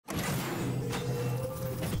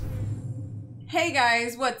Hey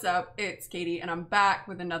guys, what's up? It's Katie and I'm back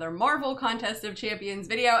with another Marvel Contest of Champions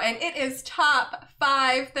video, and it is Top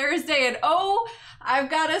 5 Thursday, and oh, I've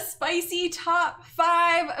got a spicy Top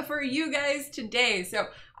 5 for you guys today. So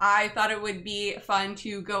I thought it would be fun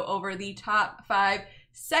to go over the Top 5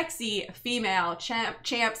 sexy female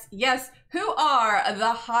champs, yes, who are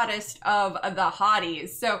the hottest of the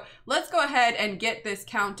hotties. So let's go ahead and get this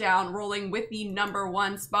countdown rolling with the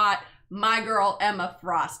 #1 spot. My girl, Emma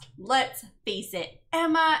Frost. Let's face it,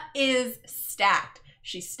 Emma is stacked.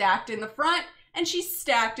 She's stacked in the front and she's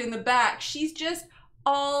stacked in the back. She's just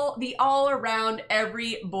all around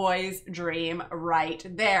every boy's dream right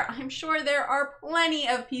there. I'm sure there are plenty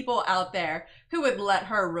of people out there who would let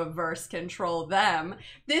her reverse control them.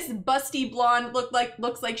 This busty blonde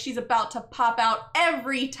looks like she's about to pop out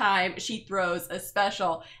every time she throws a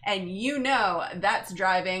special, and you know that's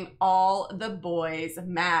driving all the boys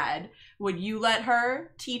mad. Would you let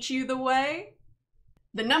her teach you the way?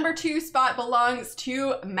 The #2 spot belongs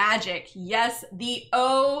to Magic. Yes, the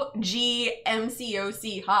OG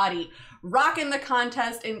MCOC hottie. Rocking the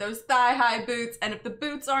contest in those thigh-high boots, and if the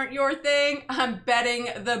boots aren't your thing, I'm betting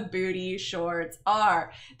the booty shorts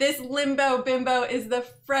are. This limbo bimbo is the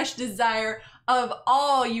fresh desire of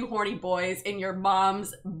all you horny boys in your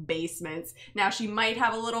mom's basements. Now, she might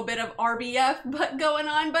have a little bit of RBF going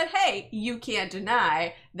on, but hey, you can't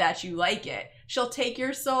deny that you like it. She'll take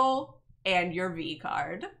your soul and your V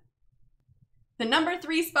card. The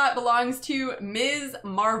 #3 spot belongs to Ms.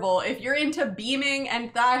 Marvel. If you're into beaming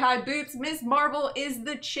and thigh-high boots, Ms. Marvel is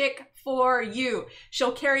the chick for you.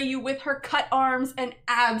 She'll carry you with her cut arms and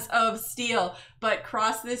abs of steel, but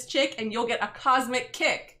cross this chick and you'll get a cosmic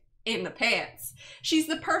kick in the pants. She's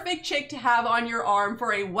the perfect chick to have on your arm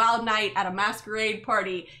for a wild night at a masquerade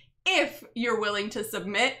party. If you're willing to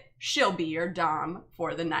submit, she'll be your dom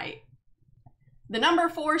for the night. The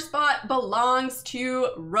 #4 spot belongs to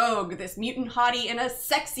Rogue. This mutant hottie in a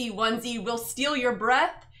sexy onesie will steal your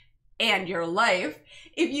breath and your life.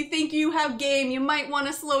 If you think you have game, you might want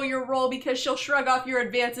to slow your roll because she'll shrug off your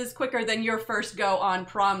advances quicker than your first go on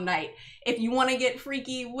prom night. If you want to get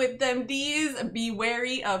freaky with them D's, be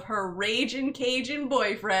wary of her raging Cajun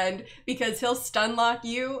boyfriend because he'll stun lock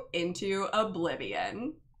you into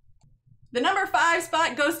oblivion. The #5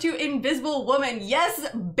 spot goes to Invisible Woman. Yes,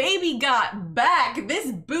 baby got back. This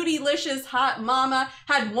bootylicious hot mama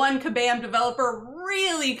had one kabam developer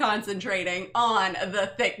really concentrating on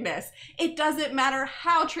the thickness. It doesn't matter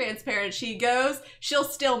how transparent she goes, she'll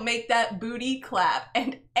still make that booty clap.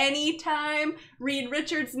 And anytime Reed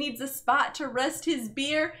Richards needs a spot to rest his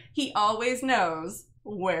beer, he always knows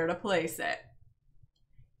where to place it.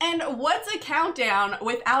 And what's a countdown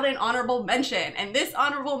without an honorable mention? And this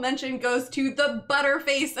honorable mention goes to the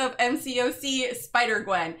butterface of MCOC,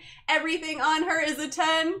 Spider-Gwen. Everything on her is a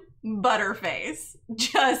 10, butterface.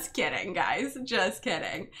 Just kidding, guys, just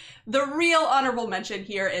kidding. The real honorable mention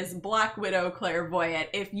here is Black Widow Clairvoyant.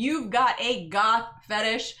 If you've got a goth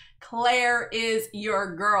fetish, Claire is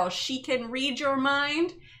your girl. She can read your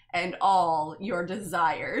mind and all your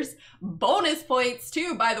desires. Bonus points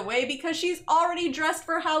too, by the way, because she's already dressed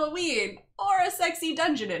for Halloween or a sexy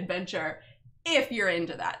dungeon adventure, if you're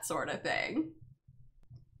into that sort of thing.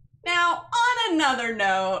 Now, on another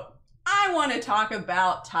note, I want to talk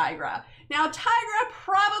about Tigra. Now, Tigra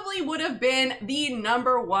probably would have been the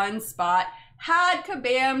 #1 spot had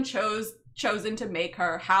Kabam chosen to make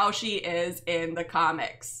her how she is in the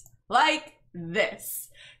comics. Like this.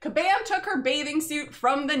 Kabam took her bathing suit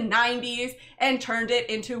from the 90s and turned it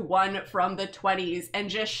into one from the 20s and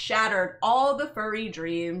just shattered all the furry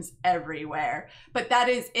dreams everywhere. But that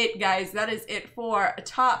is it, guys. That is it for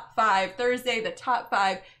Top 5 Thursday, the Top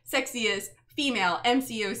 5 Sexiest Female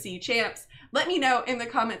MCOC Champs. Let me know in the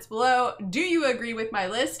comments below, do you agree with my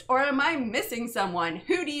list or am I missing someone?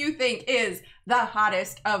 Who do you think is the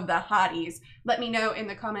hottest of the hotties? Let me know in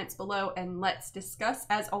the comments below and let's discuss.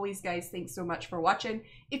 As always, guys, thanks so much for watching.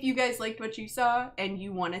 If you guys liked what you saw and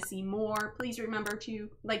you want to see more, please remember to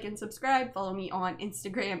like and subscribe, follow me on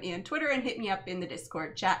Instagram and Twitter, and hit me up in the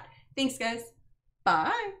Discord chat. Thanks, guys.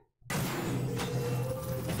 Bye.